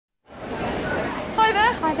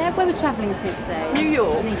Hi there, where are we travelling to today? New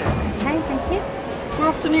York. New York, okay, thank you. We're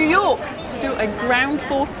off to New York to do a Ground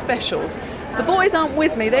Force special. The boys aren't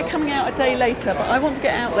with me, they're coming out a day later, but I want to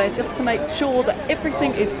get out there just to make sure that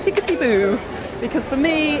everything is tickety-boo, because for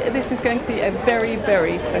me, this is going to be a very,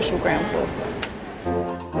 very special Ground Force.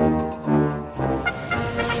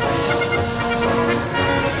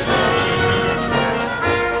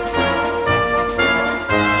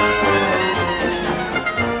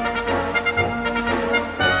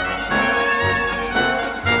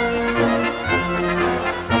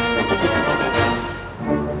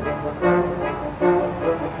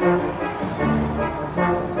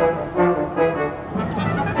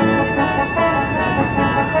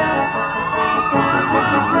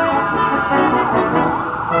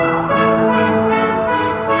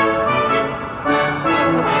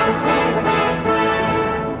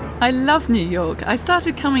 I love New York. I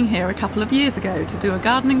started coming here a couple of years ago to do a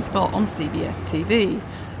gardening spot on CBS TV.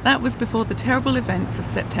 That was before the terrible events of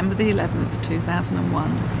September the 11th,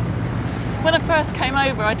 2001. When I first came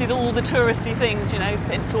over, I did all the touristy things, you know,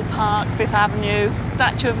 Central Park, Fifth Avenue,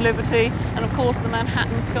 Statue of Liberty, and of course the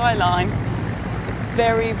Manhattan skyline. It's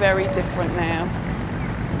very, very different now.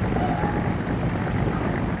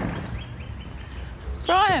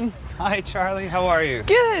 Brian. Hi, Charlie. How are you?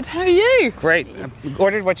 Good. How are you? Great. I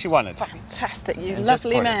ordered what you wanted. Fantastic, you And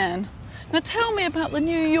lovely just man. Now tell me about the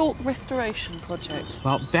New York Restoration Project.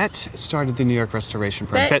 Well, Bet started the New York Restoration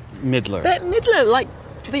Project. Bette Midler. Bette Midler, like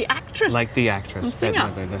the actress. Like the actress. And Bette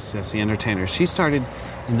singer. Midler, that's the entertainer. She started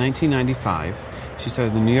in 1995. She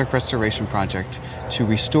started the New York Restoration Project to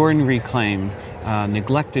restore and reclaim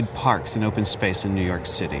neglected parks and open space in New York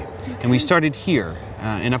City. Okay. And we started here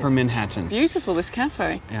in Upper Manhattan. Beautiful, this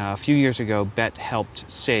cafe. A few years ago, Bette helped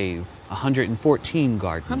save 114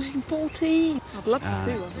 gardens. 114. I'd love to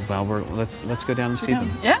see one. Well, let's go down and see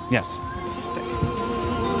them. Yeah? Yes. Fantastic.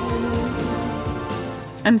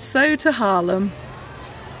 And so to Harlem.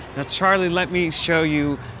 Now, Charlie, let me show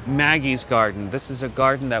you Maggie's garden. This is a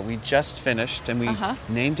garden that we just finished, and we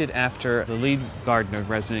named it after the lead gardener,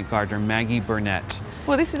 resident gardener, Maggie Burnett.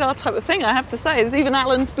 Well, this is our type of thing, I have to say. There's even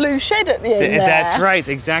Alan's blue shed at the end there. That's right,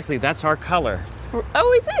 exactly. That's our color.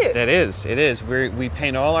 Oh, is it? It is. We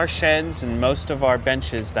paint all our sheds and most of our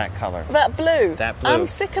benches that color. That blue? That blue. I'm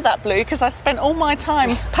sick of that blue because I spent all my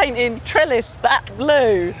time painting trellis that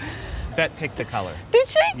blue. Bette picked the color. Did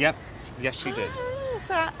she? Yep. Yes, she did.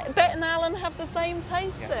 So Bette and Alan have the same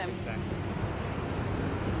taste then? Yes, exactly.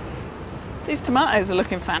 These tomatoes are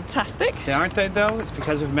looking fantastic. Aren't they, though? It's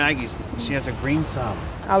because of Maggie's. She has a green thumb.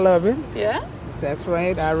 I love it. Yeah? That's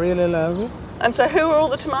right. I really love it. And so who are all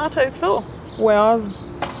the tomatoes for? Well,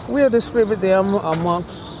 we'll distribute them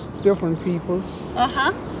amongst different people.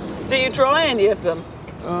 Do you dry any of them?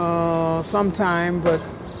 Sometime, but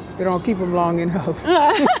they don't keep them long enough.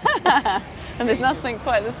 And there's nothing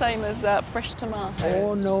quite the same as fresh tomatoes.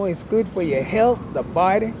 Oh, no, it's good for your health, the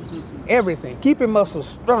body, everything. Keep your muscles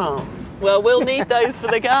strong. Well, we'll need those for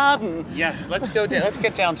the garden. Yes, let's go down. Let's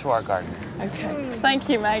get down to our garden. Okay. Thank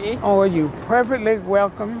you, Maggie. Oh, you're perfectly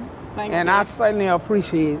welcome. Thank and you. I certainly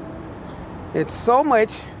appreciate it so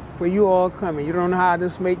much for you all coming. You don't know how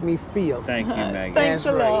this make me feel. Thank you, Maggie. Thanks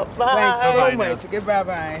a lot. Bye. Thanks so Bye-bye much. now.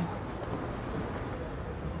 Goodbye-bye.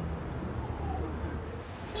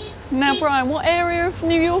 Now, Brian, what area of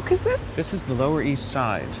New York is this? This is the Lower East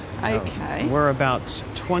Side. Okay. We're about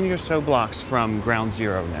 20 or so blocks from Ground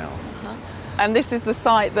Zero now. And this is the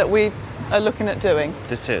site that we are looking at doing.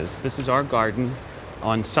 This is our garden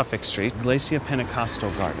on Suffolk Street, Glacia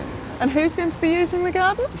Pentecostal Garden. And who's going to be using the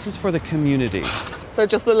garden? This is for the community. So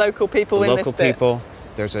just the local people in this Local bit? people.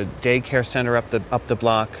 There's a daycare center up the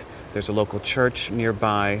block. There's a local church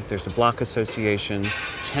nearby. There's a block association,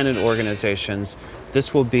 tenant organizations.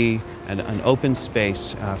 This will be an open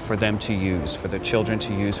space for them to use, for the children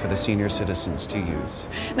to use, for the senior citizens to use.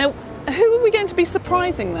 Now, who are we going to be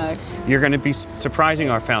surprising, though? You're going to be surprising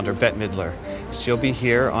our founder, Bette Midler. She'll be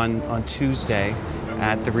here on Tuesday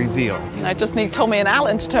at the reveal. I just need Tommy and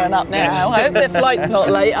Alan to turn up now. I hope their flight's not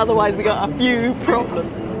late, otherwise we got a few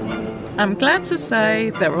problems. I'm glad to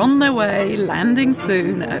say they're on their way, landing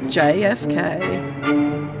soon at JFK.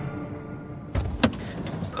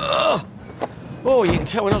 Oh, you can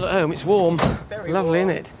tell we're not at home. It's warm. Lovely, isn't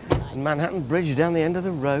it? And Manhattan Bridge down the end of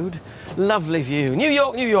the road. Lovely view. New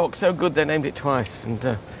York, New York. So good they named it twice.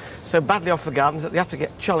 And so badly off for gardens that they have to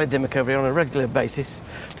get Charlie Dimmock over here on a regular basis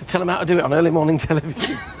to tell them how to do it on early morning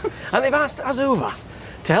television. And they've asked us over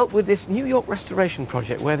to help with this New York restoration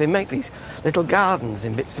project where they make these little gardens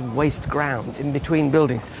in bits of waste ground in between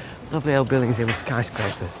buildings. Lovely old buildings here with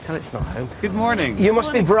skyscrapers. Tell it's not home. Good morning. You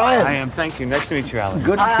must be Brian. I am, thank you. Nice to meet you, Alan.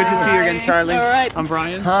 Good to Good to see you again, Charlie. All right. I'm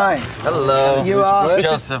Brian. Hi. Hello. You are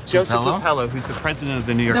Joseph Capello. Capello, who's the president of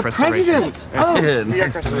the New York the Restoration. president. Oh, New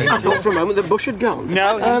York Restoration. I thought for a moment that Bush had gone.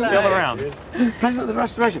 No, he's still around. President of the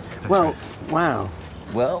Restoration. Well, wow.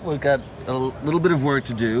 Well, we've got a little bit of work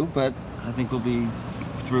to do, but I think we'll be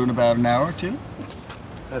through in about an hour or two.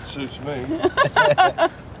 That suits me.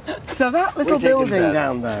 So that little building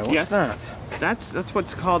down there, what's Yes. that? That's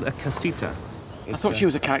what's called a casita. I thought she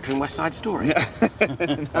was a character in West Side Story.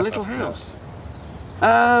 A little house.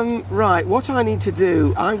 Right, what I need to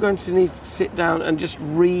do, I'm going to need to sit down and just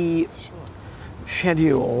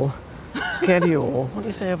schedule. What do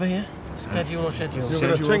you say over here? Schedule or schedule? You're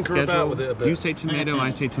going to tinker about with it a bit. You say tomato,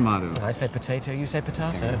 I say tomato. I say potato, you say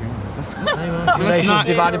potato. Two nations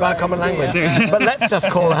divided by a common language. But let's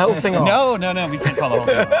just call the whole thing off. No, we can't call the whole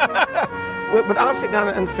thing. But I'll sit down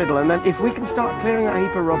and fiddle, and then if we can start clearing that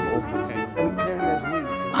heap of rubble and clearing those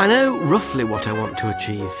weeds. I know roughly what I want to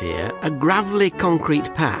achieve here, a gravelly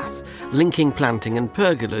concrete path linking planting and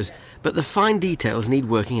pergolas, but the fine details need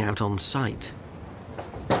working out on site.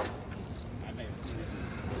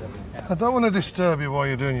 I don't want to disturb you while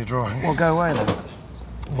you're doing your drawing. Well, go away then.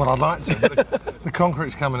 Well, I'd like to, but the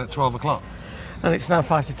concrete's coming at 12 o'clock. And it's now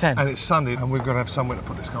 5 to 10. And it's Sunday, and we've got to have somewhere to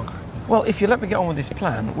put this concrete. Well, if you let me get on with this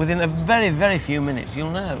plan, within a very, very few minutes,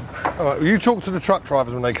 you'll know. All right, well, you talk to the truck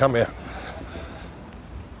drivers when they come here.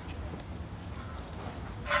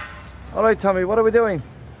 All right, Tommy, what are we doing?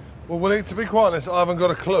 Well, to be quite honest, I haven't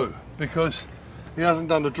got a clue, because he hasn't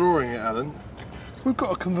done the drawing yet, Alan. We've got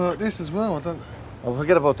to convert this as well, I don't... Oh,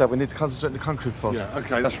 forget about that. We need to concentrate on the concrete first. Yeah,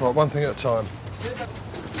 OK, that's right. One thing at a time.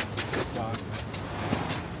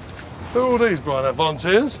 Who are all these, Brian? Are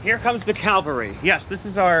volunteers? Here comes the cavalry. Yes, this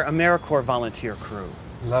is our AmeriCorps volunteer crew.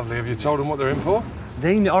 Lovely. Have you told them what they're in for?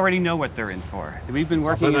 They already know what they're in for. We've been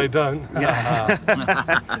working... But they don't. Yeah.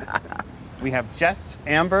 We have Jess,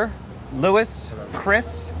 Amber, Lewis,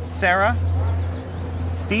 Chris, Sarah,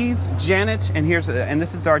 Steve, Janet, and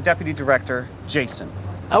this is our deputy director, Jason.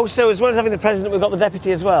 Oh, so as well as having the president, we've got the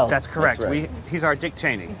deputy as well? That's correct. That's right. He's our Dick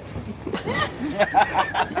Cheney.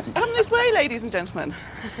 Come this way, ladies and gentlemen.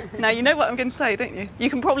 Now, you know what I'm going to say, don't you? You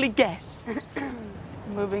can probably guess.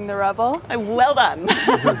 Moving the rubble. Oh, well done.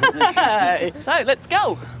 So, let's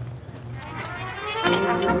go.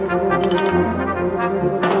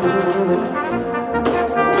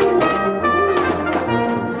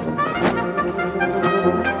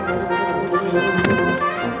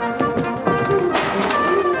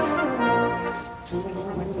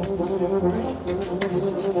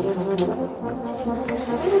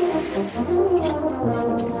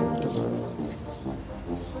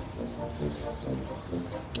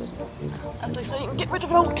 As they say, you can get rid of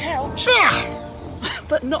an old couch,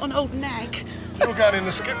 but not an old nag. You're going in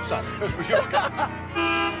the skip, son.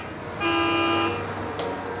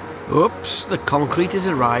 Oops, the concrete has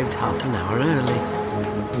arrived half an hour early.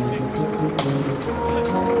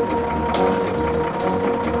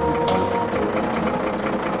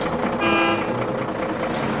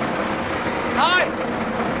 Hi!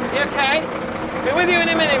 You okay? Be with you in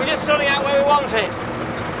a minute, we're just sorting out where we want it.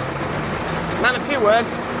 Man, a few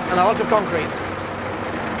words and a lot of concrete.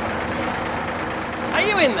 Are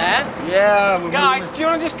you in there? Yeah, we're Guys, do you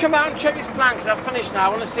want to just come out and check this plan? Because I've finished now. I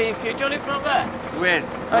want to see if you... Do you want it from up there? Weird.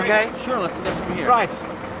 Okay. Sure, let's do that from here. Right.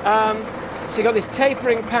 So you've got this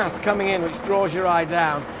tapering path coming in which draws your eye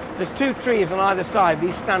down. There's two trees on either side,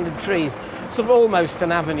 these standard trees, sort of almost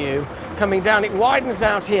an avenue coming down. It widens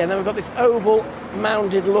out here, and then we've got this oval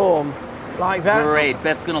mounded lawn like that. Great.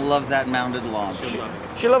 Bet's gonna love that mounded lawn.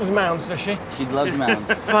 She loves mounds, does she? She loves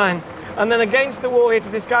mounds. Fine. And then against the wall here, to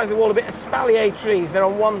disguise the wall, a bit of espalier trees. They're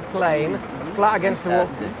on one plane, flat against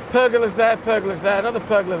Fantastic. the wall. Pergolas there, another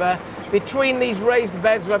pergola there. Between these raised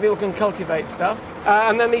beds where people can cultivate stuff.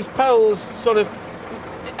 And then these poles sort of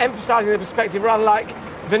emphasising the perspective, rather like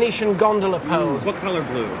Venetian gondola poles. What color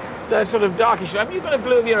blue? They're sort of darkish. Have you got a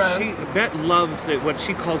blue of your own? Bet loves what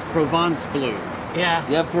she calls Provence blue. Yeah.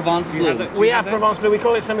 Do you have Provence blue? We have Provence blue. We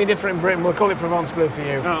call it something different in Britain. We'll call it Provence blue for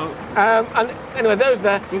you. Oh. And anyway, those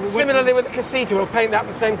there. What- Similarly with the casita, we'll paint that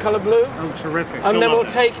the same colour blue. Oh, terrific. And She'll then we'll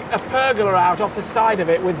love that. take a pergola out off the side of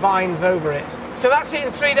it with vines over it. So that's it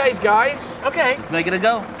in 3 days, guys. Okay. Let's make it a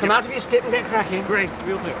go. Come out of your skip and get cracking. Great,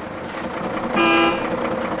 we'll do.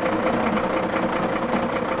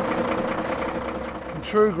 The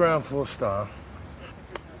true ground floor star.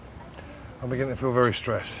 I'm beginning to feel very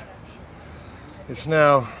stressed. It's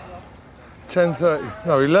now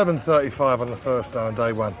 11:35 on the first day on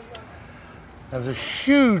day one. There's a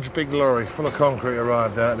huge big lorry full of concrete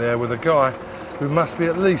arrived out there with a guy who must be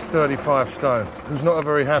at least 35 stone, who's not a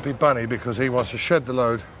very happy bunny because he wants to shed the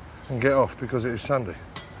load and get off because it is Sunday.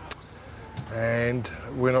 And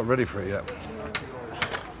we're not ready for it yet.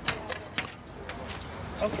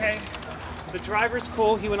 Okay, the driver's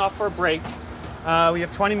cool. He went off for a break. We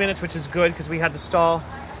have 20 minutes, which is good because we had to stall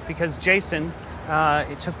because Jason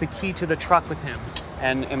took the key to the truck with him,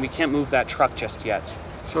 and we can't move that truck just yet.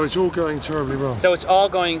 So it's all going terribly wrong. So it's all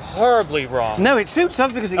going horribly wrong. No, it suits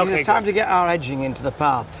us because it gives us time good. to get our edging into the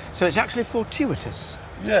path. So it's actually fortuitous.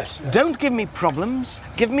 Yes. Don't give me problems,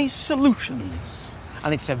 give me solutions.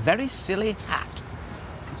 And it's a very silly hat.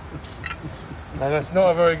 No, that's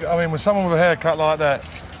not a very good... I mean, with someone with a haircut like that,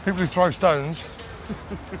 people who throw stones...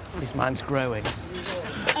 This man's growing.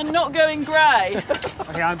 And not going grey.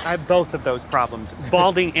 Okay, I have both of those problems,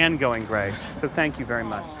 balding and going grey. So thank you very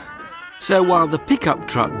much. So while the pickup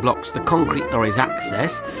truck blocks the concrete lorry's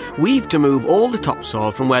access, we've to move all the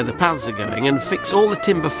topsoil from where the paths are going and fix all the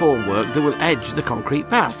timber formwork that will edge the concrete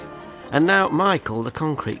path. And now Michael, the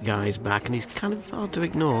concrete guy, is back and he's kind of hard to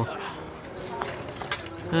ignore.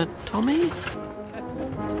 Tommy?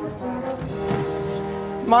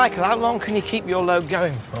 Michael, how long can you keep your load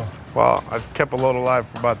going for? Well, I've kept a load alive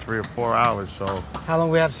for about 3 or 4 hours, so... How long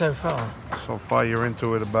have we had so far? So far, you're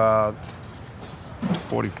into it about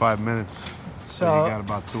 45 minutes. So you got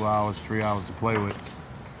about 2 hours, 3 hours to play with.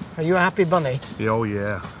 Are you a happy bunny? Yeah, oh,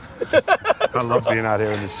 yeah. I love being out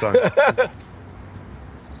here in the sun.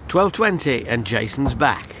 12:20 and Jason's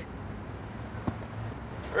back.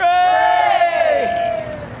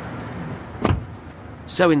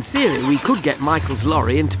 So in theory, we could get Michael's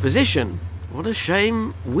lorry into position. What a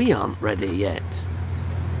shame we aren't ready yet.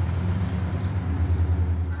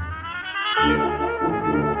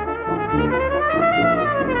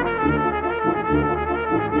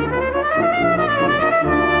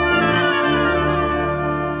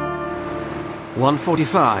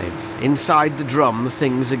 .145. Inside the drum,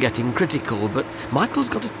 things are getting critical, but Michael's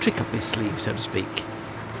got a trick up his sleeve, so to speak.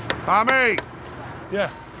 Tommy! Yeah.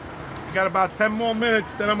 You got about 10 more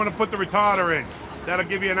minutes, then I'm going to put the retarder in. That'll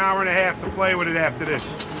give you an hour and a half to play with it after this.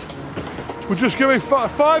 Well, just give me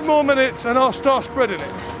 5 more minutes and I'll start spreading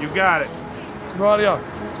it. You got it. Rightio.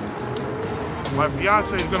 My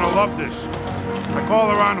fiance is going to love this. I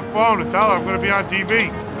called her on the phone to tell her I'm going to be on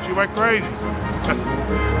TV. She went crazy.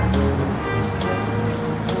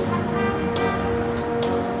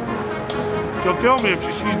 She'll kill me if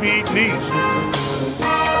she sees me eating these.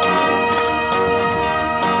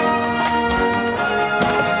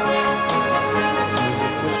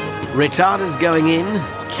 Retarder's going in.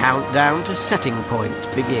 Countdown to setting point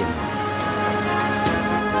begins.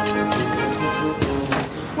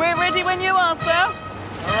 We're ready when you are, sir.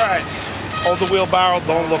 All right. Hold the wheelbarrow,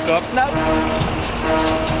 don't look up. No.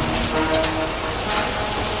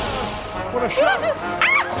 What a shot.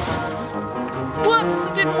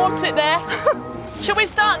 Whoops, didn't want it there. Shall we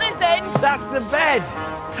start this end? That's the bed.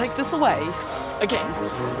 Take this away. Again.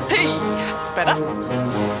 Hey, it's better.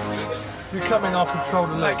 You come in, I'll control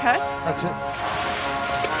the leg. Okay. That's it.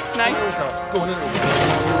 Nice. There we go. Go on, in it.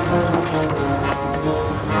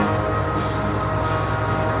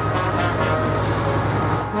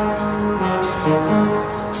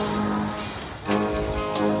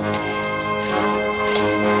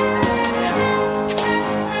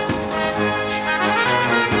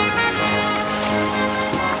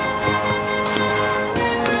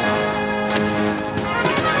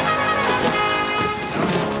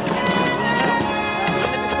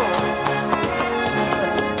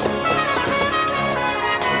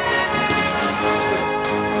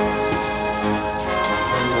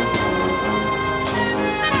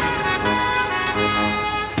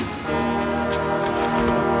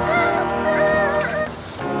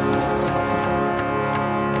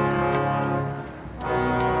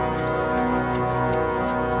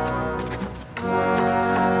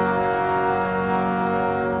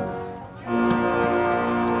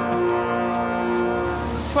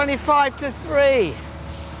 .25 to 3.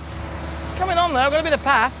 Coming on though, I've got a bit of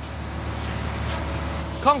path.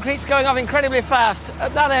 Concrete's going off incredibly fast.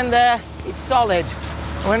 At that end there, it's solid.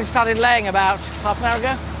 When it started laying about half an hour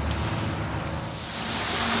ago.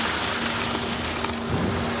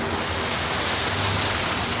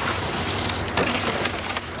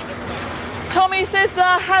 Tommy says,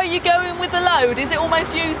 how are you going with the load? Is it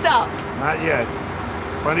almost used up? Not yet.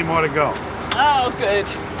 Plenty more to go. Oh, good.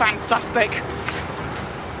 Fantastic.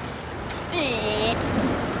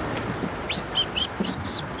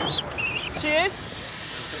 Cheers.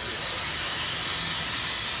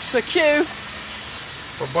 It's a queue.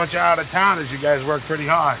 For a bunch of out-of-towners, you guys work pretty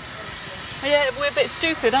hard. Yeah, we're a bit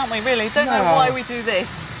stupid, aren't we, really? Don't know why we do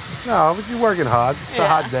this. No, but you're working hard. It's a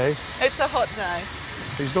hot day. It's a hot day.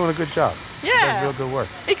 He's doing a good job. Yeah. He does real good work.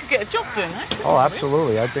 He could get a job doing that. Oh,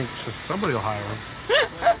 absolutely. I think somebody will hire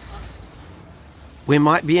him. We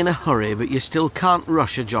might be in a hurry, but you still can't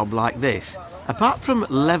rush a job like this. Apart from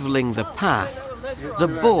levelling the path, the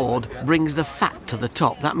board brings the fat to the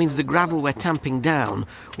top. That means the gravel we're tamping down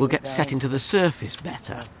will get set into the surface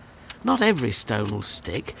better. Not every stone will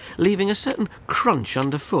stick, leaving a certain crunch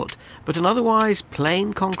underfoot, but an otherwise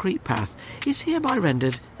plain concrete path is hereby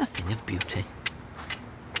rendered a thing of beauty.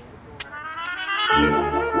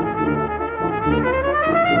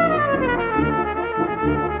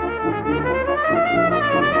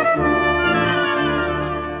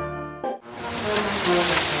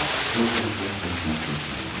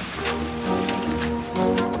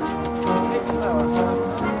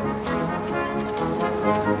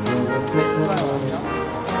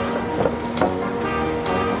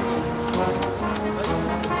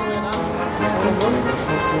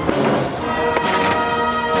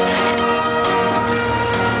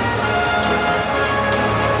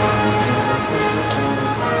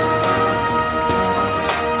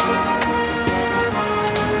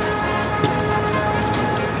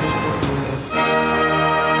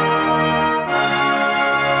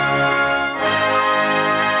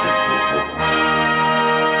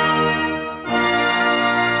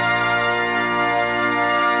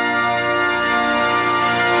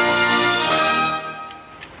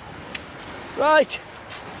 Right.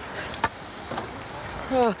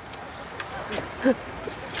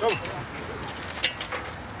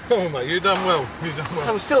 Oh, mate, you done well. You done well.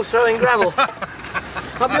 I'm still throwing gravel.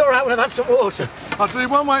 I'll be all right when I've had some water. I'll tell you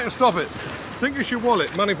one way to stop it. Think it's your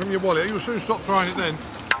wallet, money from your wallet. You'll soon stop throwing it then.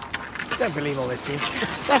 Don't believe all this, Dean.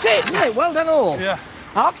 That's it, isn't it? Well done all. Yeah.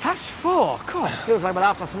 4:30. God, it feels like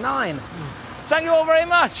about 9:30. Thank you all very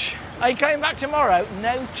much. Are you coming back tomorrow?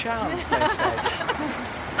 No chance, they say.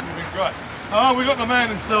 You've been great. Oh, we got the man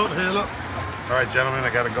himself here, look. All right, gentlemen, I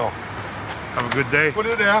gotta go. Have a good day. Put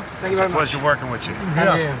it there. Thank you very much. Pleasure working with you.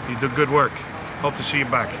 Yeah. You do good work. Hope to see you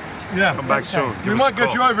back. Yeah. Come back soon. We might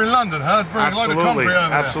get you over in London, huh? Bring a load of concrete over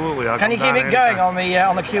there. Absolutely. I'll Can you come keep down it going anytime.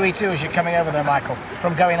 on the QE2 as you're coming over there, Michael?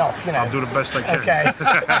 From going off, you know. I'll do the best I can. Okay.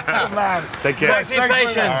 Good man. Take care. Thanks for your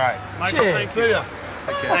patience. All right. Michael, Cheers. See ya.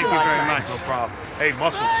 Thank you very much. No problem. Hey,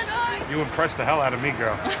 Muscles, you impressed the hell out of me,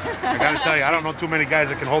 girl. I gotta tell you, I don't know too many guys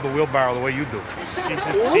that can hold a wheelbarrow the way you do. She's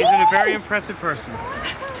a very impressive person.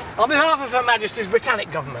 On behalf of Her Majesty's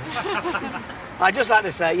Britannic government, I'd just like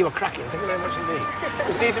to say you were cracking. Thank you very much indeed.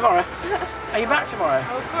 We'll see you tomorrow. Are you back tomorrow?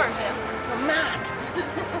 Of course. You're mad.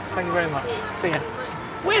 Thank you very much. See ya.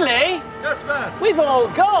 Willie? Yes, man. We've all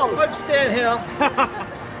gone. I'm staying here.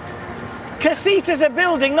 Casita's a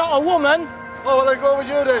building, not a woman. Oh, well, I go with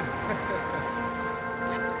you then.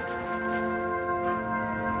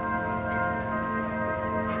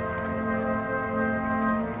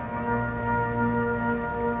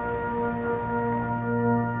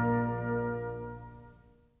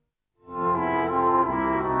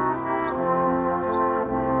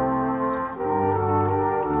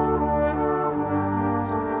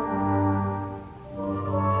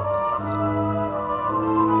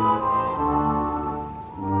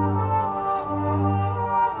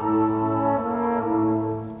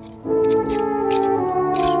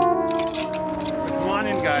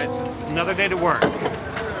 Another day to work.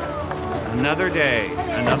 Another day,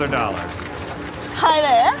 another dollar. Hi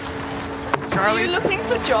there. Charlie. Are you looking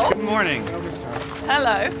for jobs? Good morning.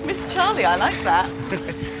 Hello, Miss Charlie. I like that.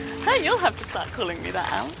 Hey, you'll have to start calling me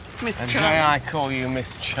that, Al. Miss The Charlie. day I call you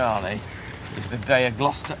Miss Charlie is the day a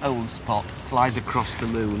Gloucester Old Spot flies across the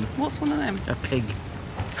moon. What's one of them? A pig.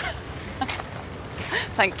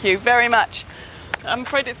 Thank you very much. I'm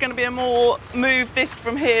afraid it's going to be a more move this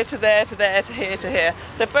from here to there to there to here to here.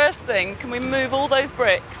 So first thing, can we move all those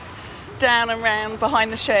bricks down and round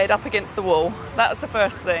behind the shed up against the wall? That's the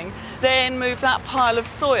first thing. Then move that pile of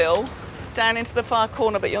soil down into the far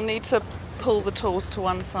corner, but you'll need to pull the tools to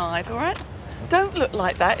one side, all right? Don't look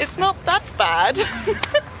like that. It's not that bad.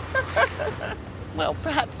 Well,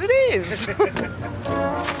 perhaps it is.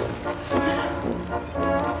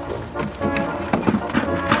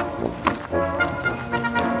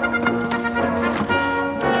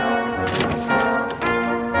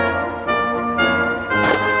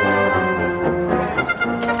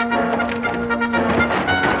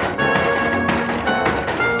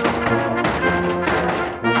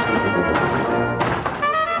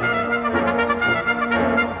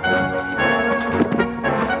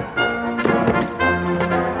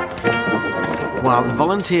 While the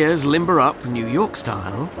volunteers limber up New York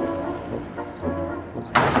style,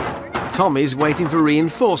 Tommy's waiting for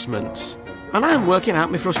reinforcements. And I'm working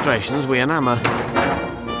out my frustrations with an hammer.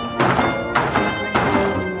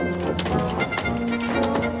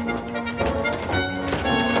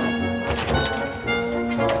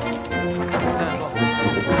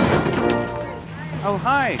 Oh,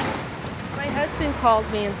 hi. My husband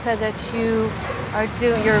called me and said that you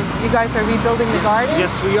guys are rebuilding the garden?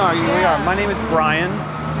 Yes, we are. We are. My name is Brian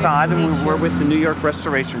Saad, and we're with the New York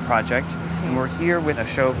Restoration Project. And we're here with a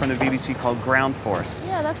show from the BBC called Ground Force.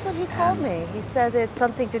 Yeah, that's what he told me. He said it's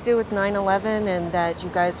something to do with 9/11 and that you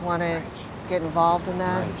guys want to get involved in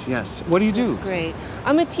that. Right, yes. What do you do? That's great.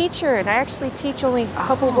 I'm a teacher, and I actually teach only a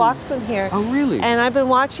couple blocks from here. Oh, really? And I've been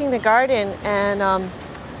watching the garden, and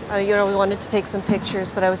we wanted to take some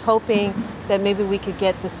pictures, but I was hoping that maybe we could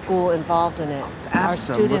get the school involved in it. Absolutely. Our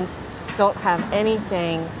students don't have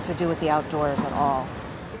anything to do with the outdoors at all.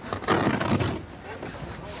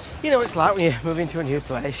 You know what it's like when you move into a new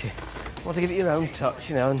place. You want to give it your own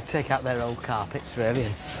touch, and take out their old carpets, really,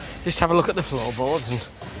 and just have a look at the floorboards and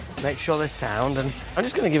make sure they're sound. And I'm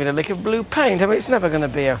just going to give it a lick of blue paint. I mean, it's never going to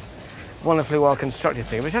be a wonderfully well-constructed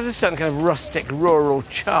thing, but it has a certain kind of rustic, rural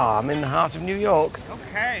charm in the heart of New York.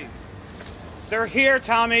 Okay. They're here,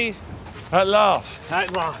 Tommy. At last.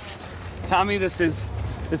 At last. Tommy, this is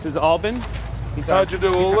Alban. How'd you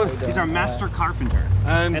do, Alban? He's our master carpenter.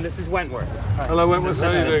 And this is Wentworth. Hello, Wentworth. How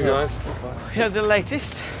are you doing, guys? Here's the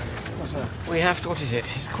latest. We have to, what is it?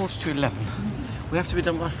 It's 11:15. We have to be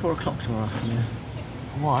done by 4 o'clock tomorrow afternoon.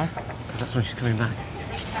 Why? Because that's when she's coming back.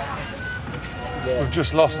 We've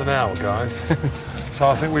just lost an hour, guys. So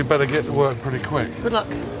I think we'd better get to work pretty quick. Good luck.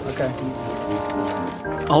 Okay.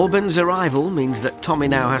 Alban's arrival means that Tommy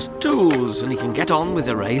now has tools and he can get on with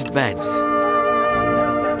the raised beds.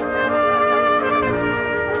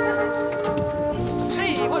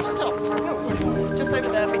 Hey, watch the top. Just over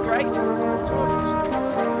there would be great.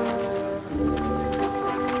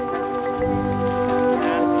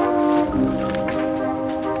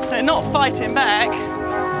 They're not fighting back.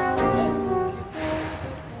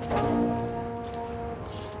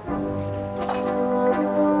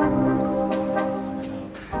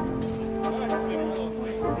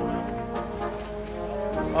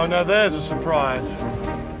 Oh, now there's a surprise.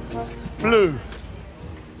 Blue.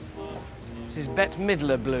 This is Bette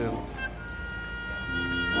Midler blue.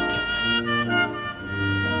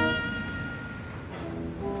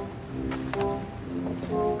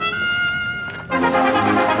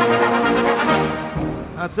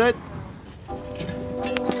 That's it.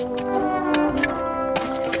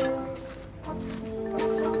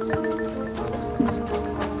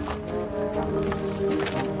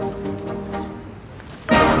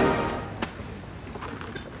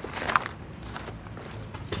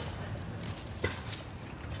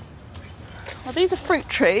 Well, these are fruit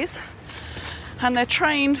trees, and they're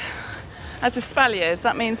trained as espaliers.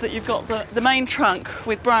 That means that you've got the main trunk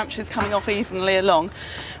with branches coming off evenly along.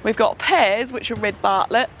 We've got pears, which are red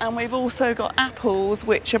Bartlett, and we've also got apples,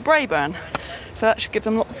 which are Braeburn. So that should give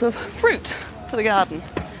them lots of fruit for the garden.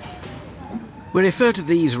 We refer to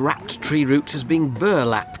these wrapped tree roots as being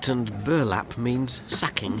burlapped, and burlap means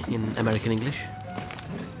sacking in American English.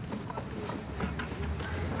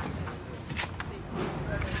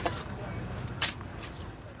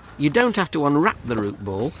 You don't have to unwrap the root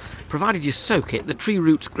ball. Provided you soak it, the tree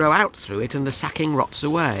roots grow out through it and the sacking rots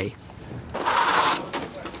away.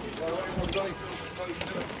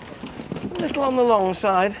 A little on the long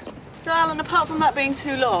side. So Alan, apart from that being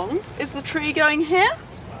too long, is the tree going here?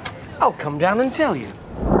 I'll come down and tell you.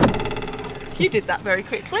 You did that very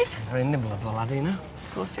quickly. Very nimble of the lad, you know.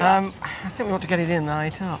 Of course you are. I think we ought to get it in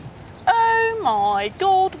right up. Oh my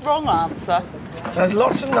God, wrong answer. There's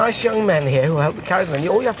lots of nice young men here who help carry them in.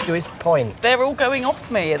 All you have to do is point. They're all going off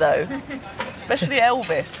me, though. Especially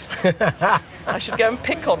Elvis. I should go and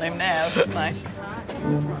pick on him now, shouldn't I?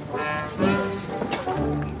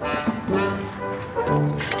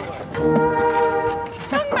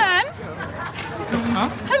 Young man. Huh?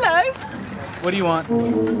 Hello. What do you want?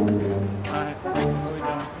 Alright, what are we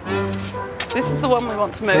doing? This is the one we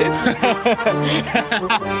want to move.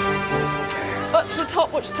 Watch the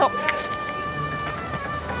top, watch the top.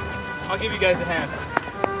 I'll give you guys a hand.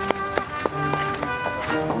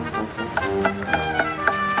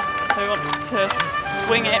 So we want to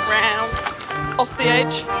swing it round, off the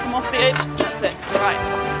edge, come off the edge. That's it. Right,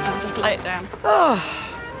 and just lay it down. Oh,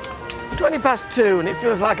 2:20 and it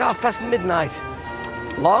feels like midnight.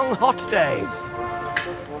 Long, hot days.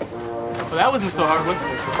 Well, that wasn't so hard, was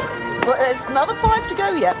it? Well, there's another 5 to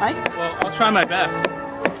go yet, mate. Well, I'll try my best.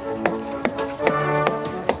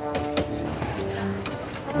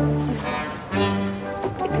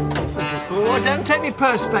 Oh, don't take me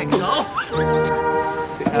perspex off.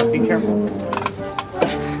 Be careful.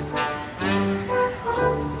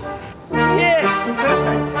 Yes,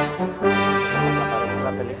 perfect.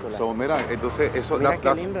 So, mira, entonces, eso, Mira that's,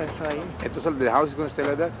 qué lindo eso ahí. entonces, the house is going to stay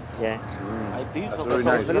like that? Yeah. That's very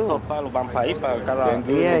nice. Esos palos van para ahí, para cada...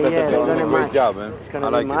 They're doing a great job, man. It's going I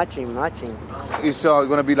to be like it. matching. It's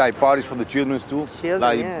going to be like parties for the children too? Children,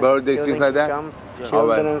 like yeah. birthdays, Children things like that? come. All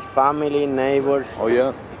Children, right. family, neighbors. Oh,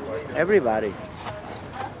 yeah? Everybody.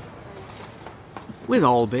 With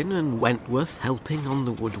Albin and Wentworth helping on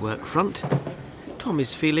the woodwork front, Tom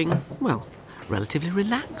is feeling, well, relatively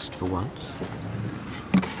relaxed for once.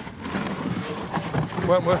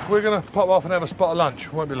 Wentworth, we're going to pop off and have a spot of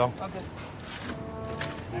lunch. Won't be long. Okay.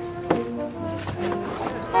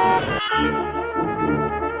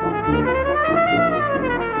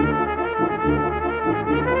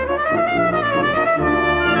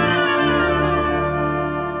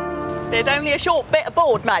 There's only a short bit of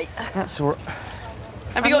board, mate. That's all right.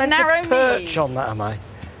 Have you got narrow perch knees? on that, am I?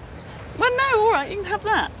 Well, no, all right, you can have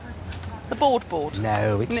that. The board.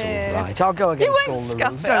 No, it's No. all right. I'll go against You won't all the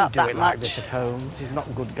scuff rules. it Don't up do that it like much. this at home. This is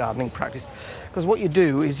not good gardening practice. Because what you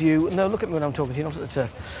do is no, look at me when I'm talking to you, not at the turf.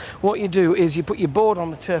 What you do is you put your board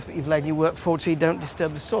on the turf that you've laid and you work forward so you don't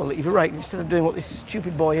disturb the soil that you've raked. Instead of doing what this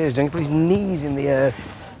stupid boy here is doing, he put his knees in the earth.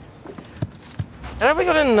 And have we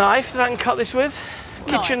got a knife that I can cut this with?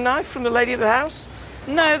 Kitchen knife from the lady of the house?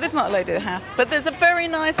 No, there's not a lady of the house, but there's a very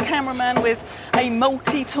nice cameraman with a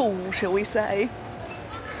multi-tool, shall we say.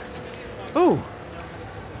 Ooh.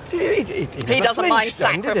 He doesn't mind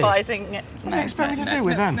sacrificing it. What do you expect me to do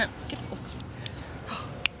with that? Get off.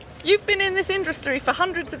 You've been in this industry for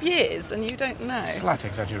hundreds of years and you don't know. Slight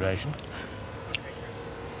exaggeration.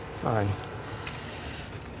 Fine.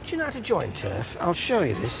 Do you know how to join turf? I'll show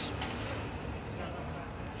you this.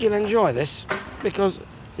 You'll enjoy this because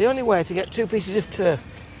the only way to get two pieces of turf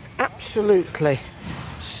absolutely,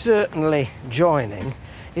 certainly joining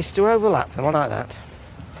is to overlap them like that.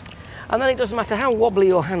 And then it doesn't matter how wobbly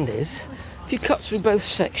your hand is, if you cut through both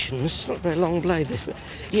sections, it's not a very long blade this, but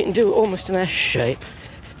you can do it almost an S shape,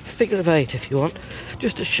 figure of 8 if you want,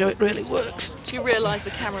 just to show it really works. Do you realise the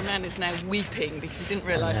cameraman is now weeping because he didn't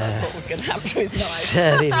realise that's what was going to happen to his knife?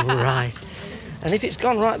 Serve him right. And if it's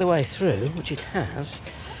gone right the way through, which it has,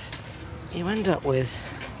 you end up with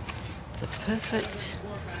the perfect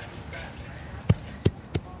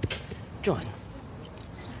join.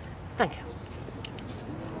 Thank you.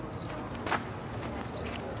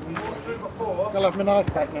 I'll have my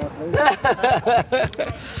knife back now, please.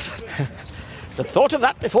 The thought of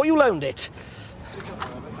that before you loaned it.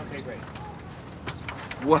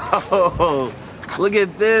 Whoa! Look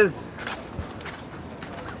at this!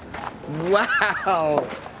 Wow!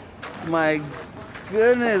 My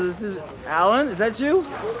goodness, this is Alan. Is that you?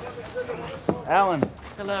 Alan.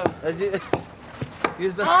 Hello. That's you.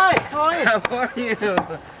 Hi, how are you? How are you?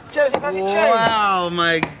 Joseph, has it changed? Wow,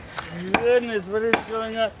 my goodness, what is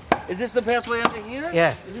going on? Is this the pathway under here?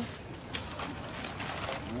 Yes. Is this?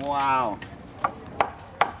 Wow.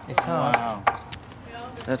 It's hard. Wow.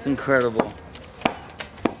 That's incredible.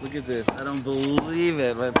 Look at this. I don't believe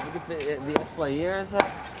it. Look at the espaliers.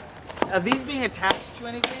 Are these being attached to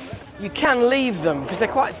anything? You can leave them because they're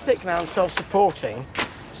quite thick now and self-supporting,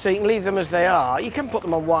 so you can leave them as they are. You can put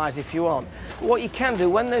them on wires if you want. But what you can do,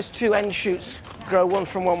 when those two end shoots grow one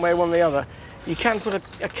from one way, one the other, you can put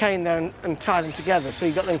a cane there and tie them together so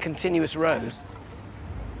you've got them continuous rows.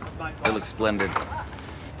 They look splendid.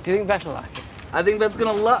 Do you think Beth will like it? I think Beth's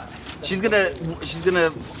gonna love. She's gonna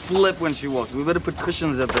flip when she walks. We better put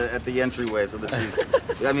cushions at the entryway so that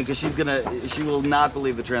she's. I mean, because she will not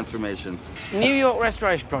believe the transformation. New York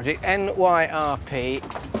Restoration Project, NYRP,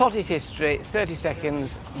 potted history, 30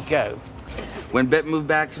 seconds, go. When Beth moved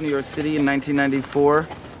back to New York City in 1994,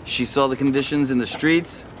 she saw the conditions in the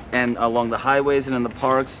streets and along the highways and in the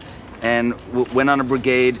parks, and went on a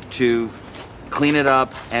brigade to clean it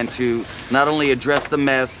up and to not only address the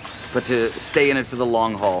mess, but to stay in it for the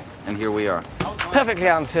long haul. And here we are. Perfectly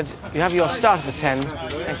answered. You have your start of the 10.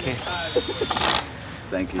 Thank you.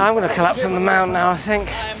 Thank you. I'm going to collapse on the mound now, I think.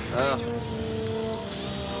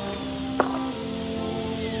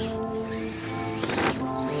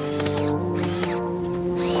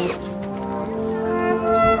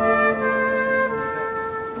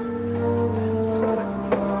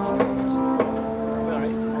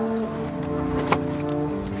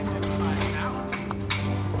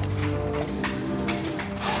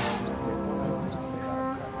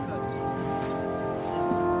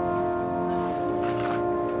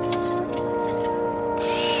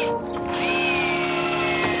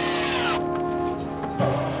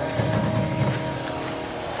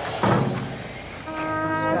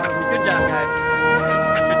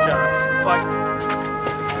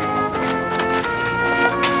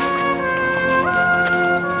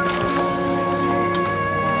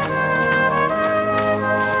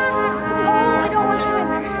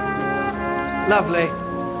 Lovely.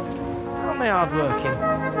 Aren't they hard working?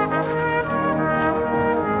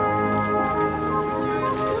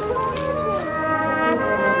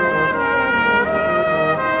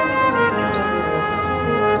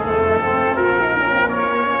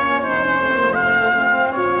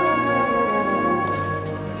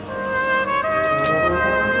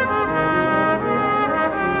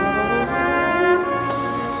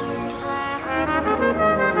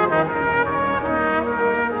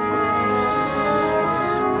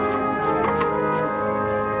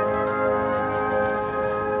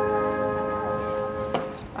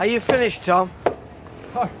 Are you finished, Tom?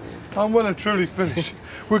 I'm well and truly finished.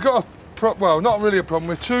 We've got well, not really a problem.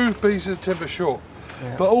 We're 2 pieces of timber short.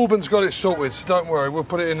 Yeah. But Albin's got it sorted, so don't worry. We'll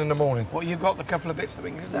put it in the morning. Well, you've got a couple of bits that we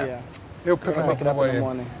can get down? Yeah. He'll pick them up on the way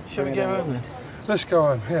in. Shall we go home then? Let's go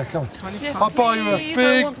home. Yeah, come on. Yes, I'll buy you a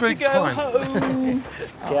big pint.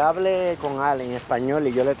 Que hable con Al en español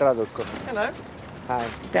y yo le traduzco. Hello. Hi.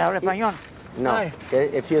 ¿Te habla español? No.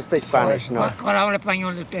 If you speak Spanish, no. ¿Cuál habla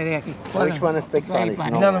español de ustedes aquí? Which one speaks Spanish?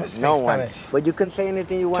 None of us speak Spanish. But you can say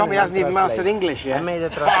anything you want. Tommy hasn't even mastered English yet. I made a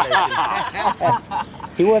translation.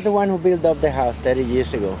 He was the one who built up the house 30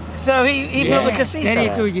 years ago. So he built the casita?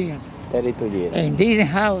 32 years. 32 years. And this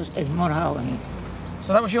house is more house.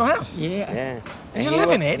 So that was your house? Yeah. Did you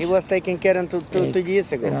live in it? He was taken care of 2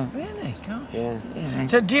 years ago. Really? Gosh. Yeah.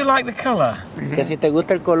 So do you like the colour? Que si te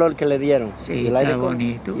gusta el color que le dieron. Sí, you like está the color?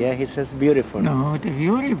 bonito. Yeah, he says beautiful. No, it's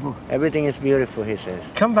beautiful. Everything is beautiful, he says.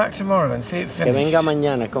 Come back tomorrow and see it finished. Que venga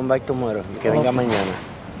mañana, come back tomorrow. Que venga mañana.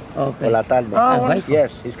 Okay. Por la tarde. Oh,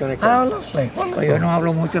 yes, he's going to come. Oh, lovely. Pues yo no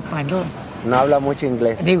hablo mucho español. No habla mucho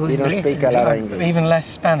inglés. Digo He don't inglés. speak a lot of English. Even less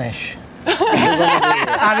Spanish.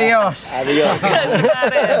 Adiós. Adiós.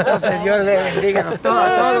 Entonces Dios le bendiga a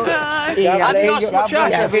todos. Y God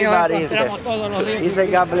bless everybody. He encontramos todos los días.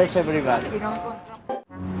 said, God bless everybody.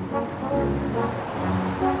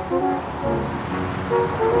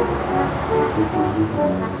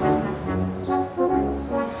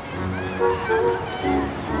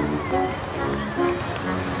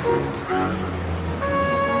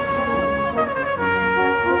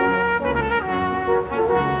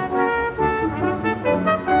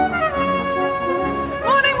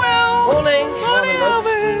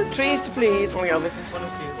 Trees to please, morning Elvis.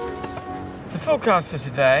 The forecast for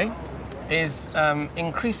today is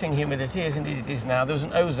increasing humidity, as indeed it is now. There was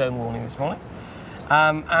an ozone warning this morning.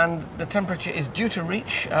 And the temperature is due to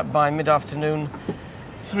reach, by mid-afternoon,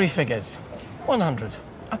 3 figures. 100.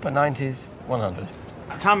 Upper 90s, 100.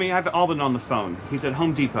 Tommy, I have Albin on the phone. He's at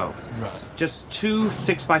Home Depot. Right. Just 2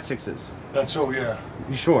 6x6s. That's all, yeah.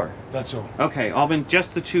 You sure? That's all. Okay, Albin,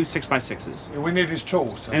 just the 2 6x6s. Yeah, we need his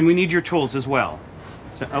tools, Tom. And we need your tools as well.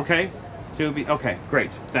 So, okay? So he'll be, okay,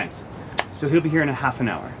 great, thanks. So he'll be here in a half an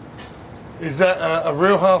hour. Is that a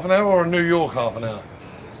real half an hour or a New York half an hour?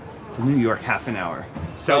 New York half an hour.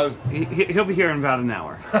 So he'll be here in about an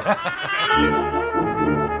hour.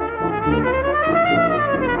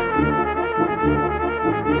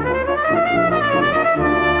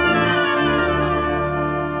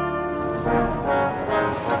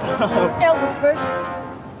 Elvis first.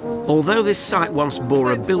 Although this site once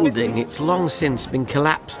bore a building, it's long since been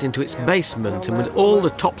collapsed into its basement, and with all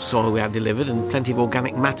the topsoil we had delivered and plenty of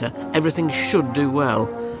organic matter, everything should do well.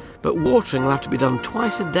 But watering will have to be done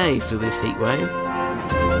twice a day through this heat wave.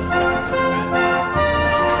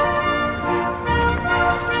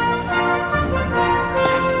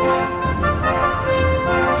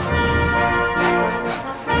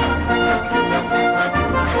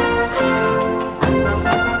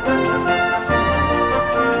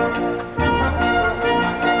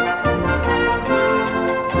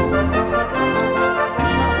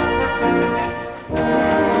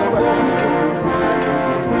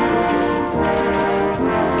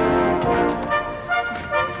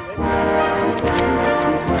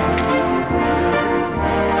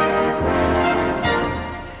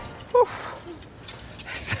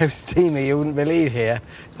 So steamy you wouldn't believe here,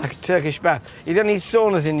 like a Turkish bath. You don't need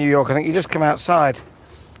saunas in New York, I think you just come outside.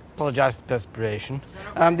 Apologise for the perspiration.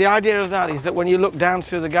 The idea of that is that when you look down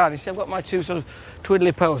through the garden, you say, I've got my 2 sort of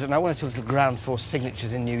twiddly poles, and I went to little ground force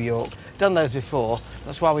signatures in New York. Done those before,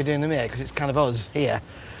 that's why we're doing them here, because it's kind of us here.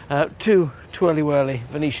 2 twirly-whirly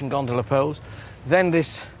Venetian gondola poles, then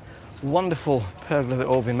this wonderful pergola that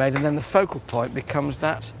Albin made, and then the focal point becomes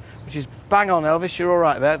that, which is bang on, Elvis, you're all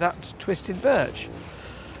right there, that twisted birch.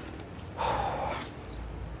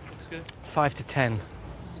 5 to 10.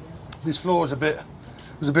 This floor was a bit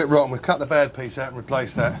rotten. We've cut the bad piece out and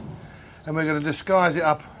replaced that. And we're going to disguise it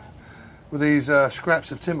up with these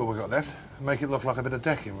scraps of timber we've got left and make it look like a bit of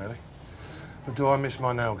decking, really. But do I miss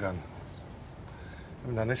my nail gun? I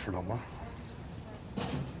haven't done this for a long while.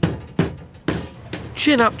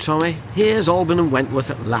 Chin up, Tommy. Here's Alban and Wentworth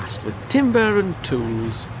at last, with timber and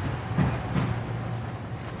tools.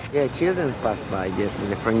 Yeah, children pass by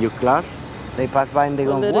yesterday from your class. They pass by and they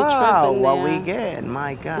go, little wow, trip in what there. we get,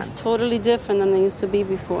 my God. It's totally different than they used to be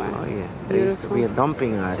before. Oh, yeah. It's There used to beautiful. be a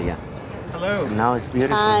dumping area. Hello. And now it's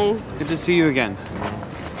beautiful. Hi. Good to see you again.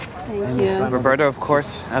 Thank you. Roberta, of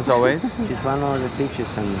course, as always. She's one of the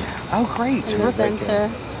teachers. And Oh, great. In the Terrific.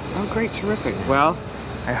 center. Oh, great. Terrific. Well,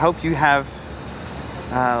 I hope you have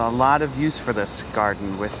a lot of use for this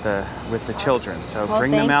garden with the children. So Oh,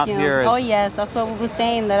 bring them thank out you. here. Oh, yes. That's what we were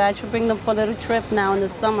saying, that I should bring them for a little trip now in the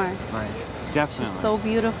summer. Right. Definitely. It's so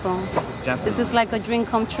beautiful. Definitely. This is like a dream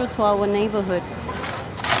come true to our neighborhood.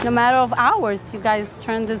 No matter of hours, you guys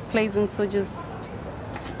turn this place into just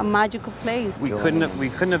a magical place. We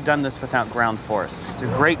couldn't have done this without Ground Force. It's a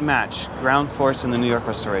great match. Ground Force and the New York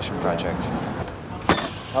Restoration Project.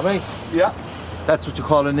 Tommy? Yeah. That's what you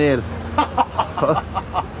call a nail.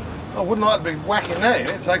 I wouldn't like to be whacking that in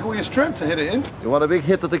it. Take all your strength to hit it in. You want a big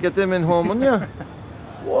hitter to get them in home, wouldn't you?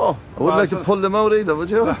 Whoa. I wouldn't like to pull them out either, would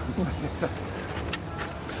you?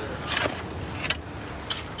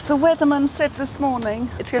 The weatherman said this morning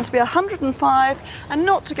it's going to be 105 and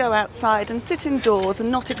not to go outside and sit indoors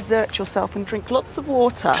and not exert yourself and drink lots of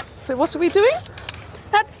water. So what are we doing?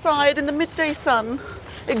 Outside in the midday sun,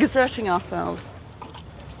 exerting ourselves.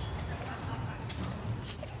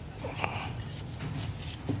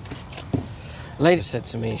 Lady said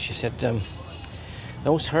to me, she said,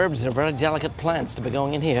 those herbs are very delicate plants to be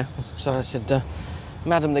going in here. So I said,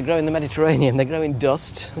 Madam, they grow in the Mediterranean, they grow in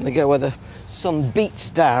dust, and they go where the sun beats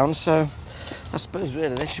down, so I suppose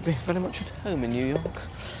really they should be very much at home in New York.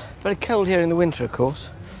 Very cold here in the winter, of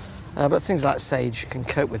course, but things like sage can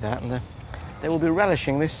cope with that, and they will be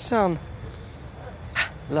relishing this sun.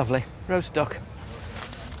 Lovely. Roast duck.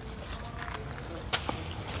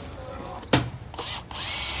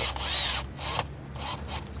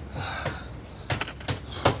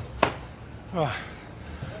 Right.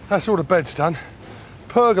 That's all the bed's done.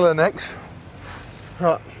 Pergola next.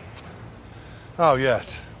 Right. Oh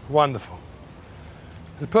yes, wonderful.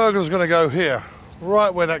 The pergola's going to go here,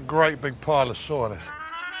 right where that great big pile of soil is.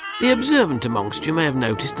 The observant amongst you may have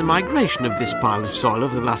noticed the migration of this pile of soil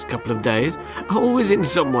over the last couple of days. Always in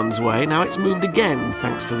someone's way, now it's moved again,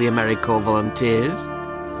 thanks to the AmeriCorps volunteers.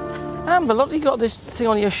 Amber, look, you got this thing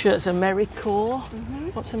on your shirt, it's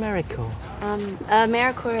AmeriCorps. What's AmeriCorps?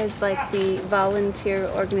 AmeriCorps is like the volunteer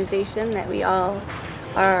organization that we all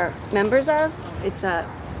are members of. It's a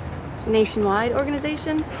nationwide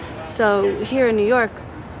organization. So here in New York,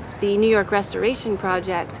 the New York Restoration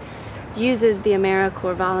Project uses the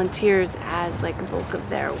AmeriCorps volunteers as like a bulk of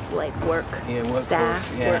their like workforce.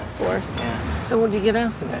 Yeah. So what do you get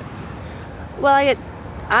out of it? Well,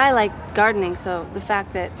 I like gardening, so the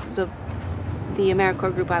fact that the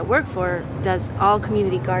AmeriCorps group I work for does all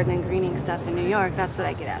community garden and greening stuff in New York, that's what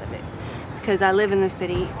I get out of it. Because I live in the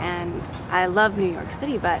city and I love New York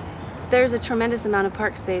City, but there's a tremendous amount of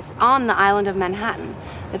park space on the island of Manhattan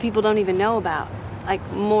that people don't even know about, like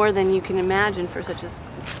more than you can imagine for such a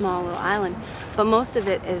small little island. But most of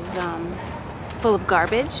it is full of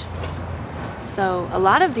garbage. So a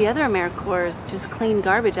lot of the other AmeriCorps just clean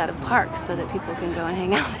garbage out of parks so that people can go and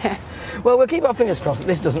hang out there. Well, we'll keep our fingers crossed that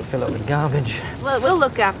this doesn't fill up with garbage. Well, we'll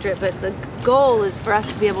look after it, but the goal is for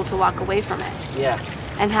us to be able to walk away from it. Yeah.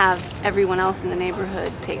 And have everyone else in the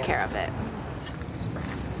neighborhood take care of it.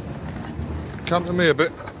 Come to me a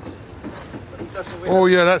bit. Oh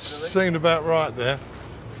yeah, that seemed about right there.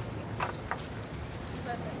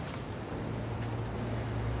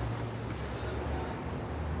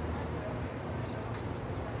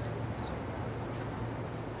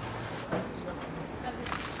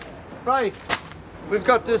 Right, we've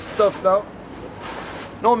got this stuff now.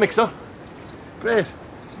 No mixer. Great.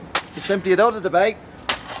 Just empty it out of the bag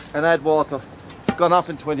and add water. It's gone off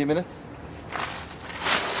in 20 minutes.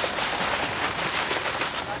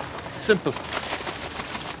 Simple.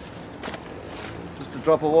 Just a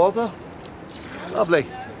drop of water. Lovely.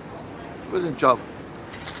 Brilliant job.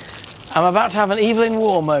 I'm about to have an Evelyn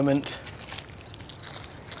Waugh moment.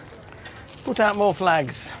 Put out more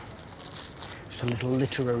flags. Just a little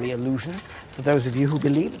literary allusion for those of you who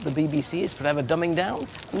believe that the BBC is forever dumbing down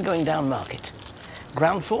and going down market.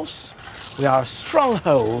 Ground Force, we are a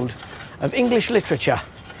stronghold of English literature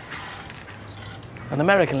and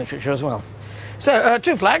American literature as well. So,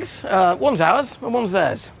 2 flags, one's ours and one's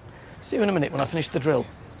theirs. See you in a minute when I finish the drill.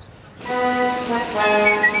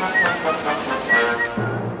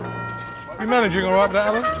 You managing all right with that,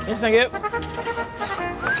 Alan? Yes, thank you.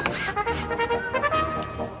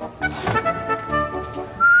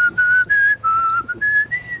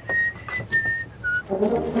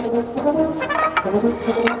 Da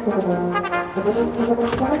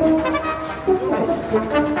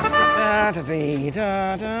da dee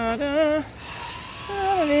da da da.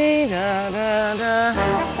 Da dee da da da.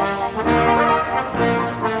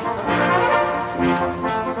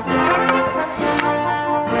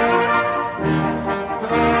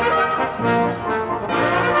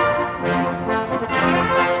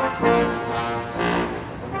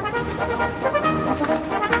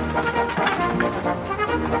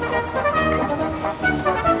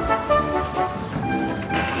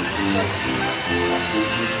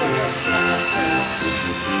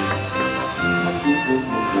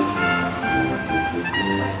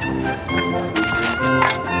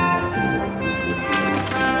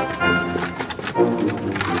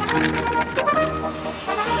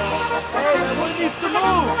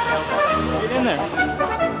 Get in there.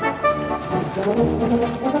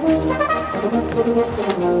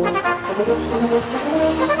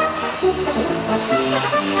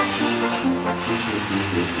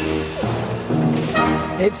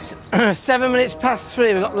 It's 7 minutes past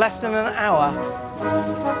 3. We've got less than an hour.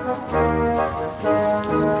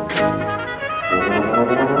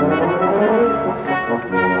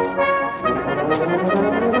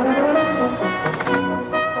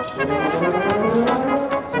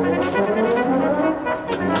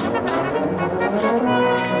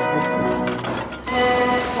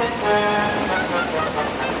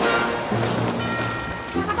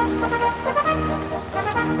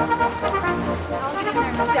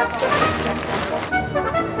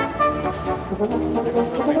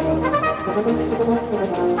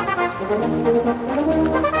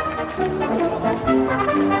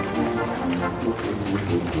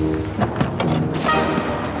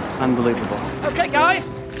 Unbelievable. Okay,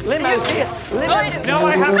 guys. Limo's here. Limo's. No,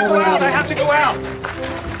 I have to go out. I have to go out.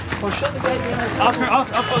 Well, shut the gate behind.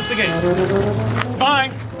 I'll close the gate.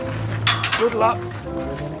 Bye. Good luck.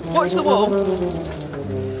 Watch the wall.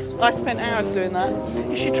 I spent hours doing that.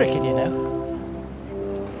 Is she tricking you now?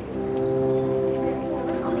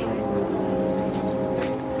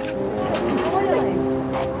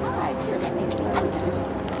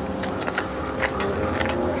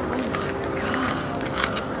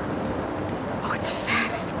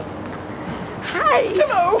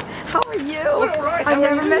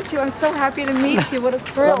 You. I'm so happy to meet you. What a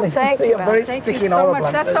thrill. Thank you. Thank you so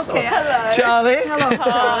much. That's okay. Hello. Charlie. Hello.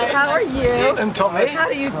 Hi. How are you? And Tommy. How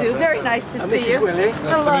do you do? Very nice to see Mrs. you. Willie.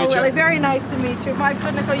 Hello, Willie. Very nice to meet you. My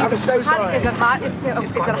goodness. Are you? I'm so sorry. Is it hot? Is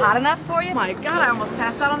it hot enough for you? My God, I almost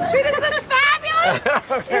passed out on the street. Isn't this fabulous?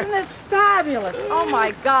 Isn't this fabulous? Oh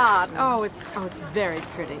my God. Oh, it's very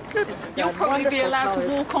pretty. You'll probably be allowed to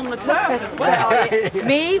walk on the turf as well.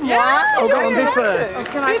 Me? Moi? Yeah, oh, go on, be first. Oh,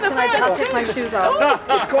 can I take my shoes off? Oh,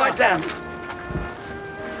 it's quite damp.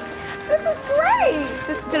 This is great.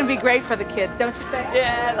 This is going to be great for the kids, don't you think?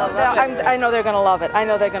 Yeah, they'll love it. I know they're going to love it. I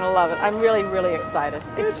know they're going to love it. I'm really, really excited.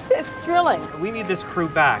 It's thrilling. We need this crew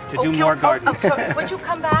back to do more gardening. So, would you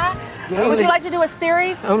come back? Would you like to do a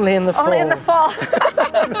series? Only in the fall. Only in the fall.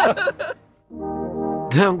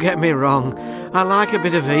 Don't get me wrong, I like a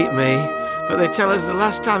bit of heat, me, but they tell us the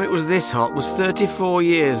last time it was this hot was 34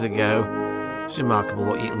 years ago. It's remarkable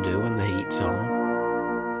what you can do when the heat's on.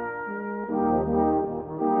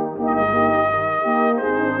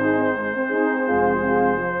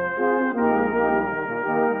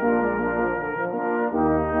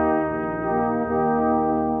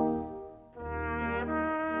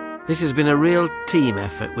 This has been a real team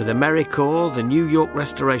effort with AmeriCorps, the New York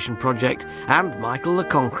Restoration Project, and Michael the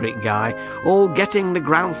Concrete Guy, all getting the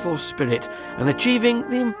ground force spirit and achieving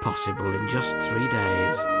the impossible in just 3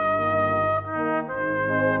 days.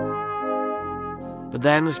 But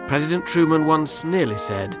then, as President Truman once nearly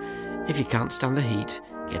said, if you can't stand the heat,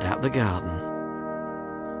 get out the garden.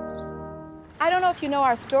 I don't know if you know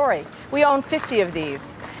our story. We own 50 of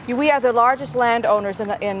these. We are the largest landowners in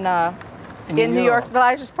New York, the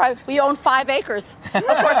largest private. We own 5 acres. Of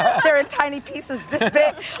course, they're in tiny pieces this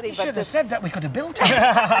big. You should have said that we could have built it.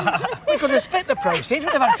 We could have split the proceeds.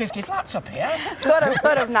 We'd have had 50 flats up here. Could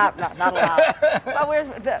have, not allowed.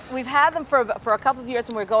 But we've had them for a couple of years,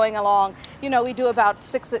 and we're going along. You know, we do about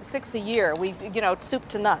six a year. We, soup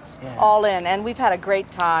to nuts, all in, and we've had a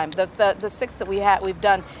great time. The 6 that we've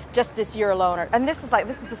done just this year alone, and this is the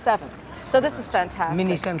 7th. So this is fantastic.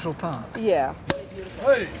 Mini Central Park. Yeah.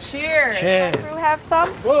 Hey. Cheers. Cheers. Does the crew have some?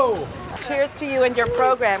 Whoa. Cheers to you and your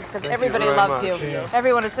program, because everybody loves you. Cheers.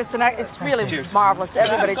 Everyone is. It's really marvelous.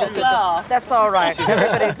 Everybody just adores. That's all right.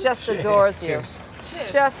 Everybody just adores you.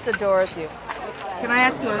 Cheers. Just adores you. Can I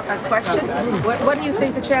ask you a question? What do you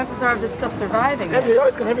think the chances are of this stuff surviving?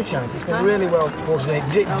 It's got every chance. It's been really well watered.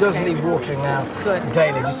 It does need watering now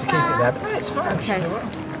daily just to keep it there. But it's fine. It should do well.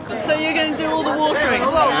 So you're going to do all the watering?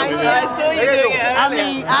 I saw you doing it. I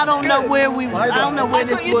mean, I don't know where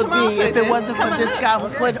this would be if it wasn't for this guy who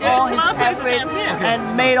put all his effort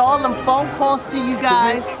and made all them phone calls to you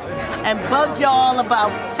guys and bugged y'all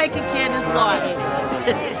about taking care of this garden.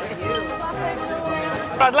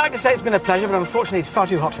 I'd like to say it's been a pleasure, but unfortunately it's far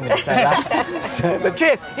too hot for me to say that. But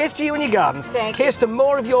cheers. Here's to you and your gardens. Thank you. Here's to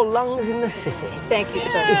more of your lungs in the city. Thank you,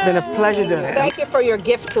 sir. It's been a pleasure doing it. Thank you for your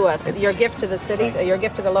gift to us, your gift to the city, your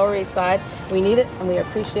gift to the Lower East Side. We need it and we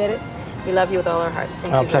appreciate it. We love you with all our hearts.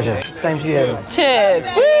 Thank you. Our pleasure. Same to you. Cheers.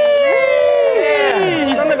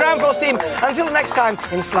 Cheers. From the Ground Floor team, until next time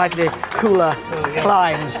in slightly cooler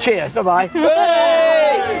climes. Cheers. Bye-bye.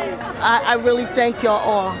 I really thank y'all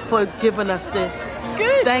all for giving us this.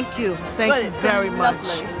 Good. Thank you. Thank you very much.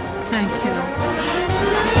 Lovely. Thank you.